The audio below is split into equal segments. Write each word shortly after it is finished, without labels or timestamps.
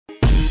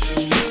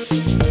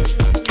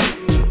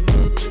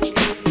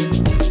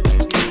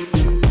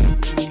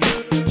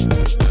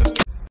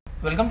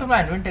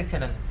my AndWin Tech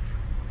channel.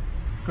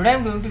 Today I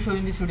am going to show you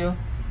in this video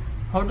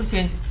how to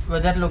change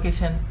weather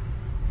location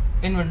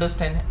in Windows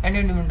 10 and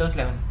in Windows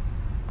 11.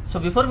 So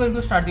before going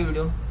to start the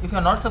video, if you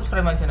are not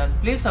subscribed my channel,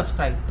 please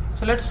subscribe.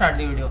 So let's start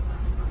the video.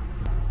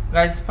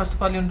 Guys, first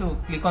of all you need to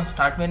click on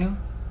start menu.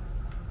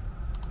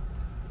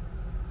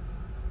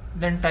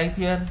 Then type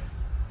here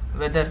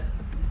weather.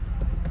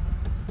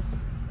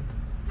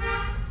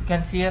 You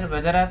can see here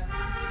weather app.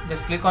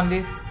 Just click on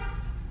this.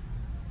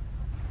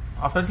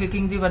 After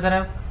clicking the weather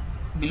app,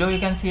 below you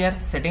can see here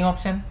setting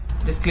option.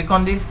 Just click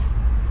on this.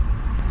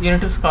 You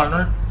need to scroll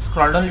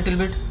down a little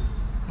bit.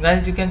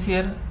 Guys, you can see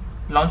here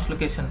launch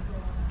location.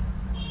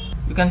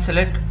 You can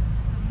select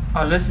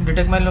always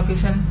detect my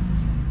location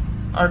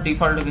or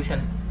default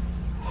location.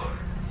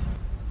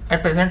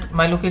 At present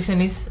my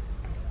location is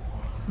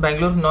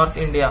Bangalore, North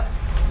India.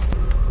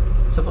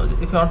 Suppose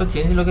if you want to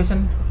change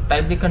location,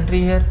 type the country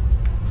here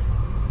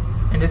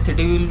and the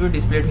city will be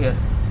displayed here.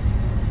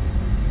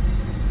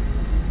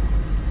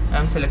 I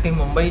am selecting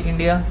Mumbai,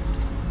 India.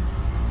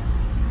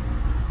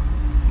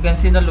 You can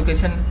see the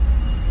location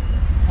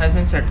has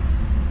been set.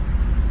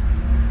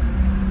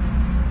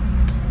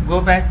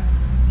 Go back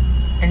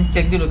and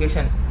check the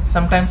location.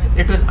 Sometimes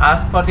it will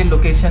ask for the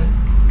location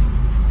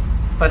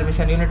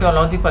permission. You need to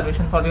allow the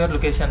permission for your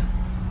location.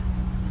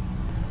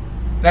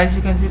 Guys,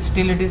 you can see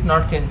still it is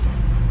not changed.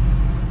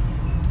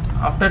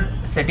 After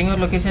setting your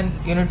location,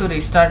 you need to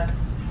restart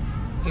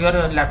your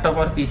laptop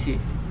or PC.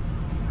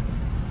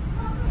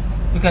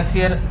 You can see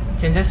here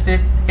changes state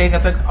take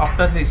effect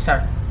after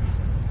restart.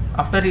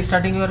 After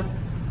restarting your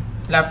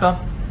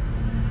laptop,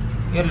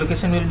 your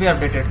location will be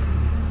updated.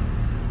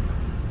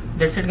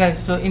 That's it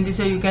guys. So in this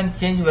way you can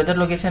change weather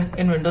location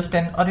in Windows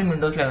 10 or in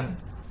Windows 11.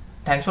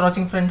 Thanks for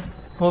watching friends.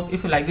 Hope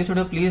if you like this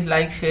video, please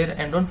like, share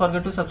and don't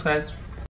forget to subscribe.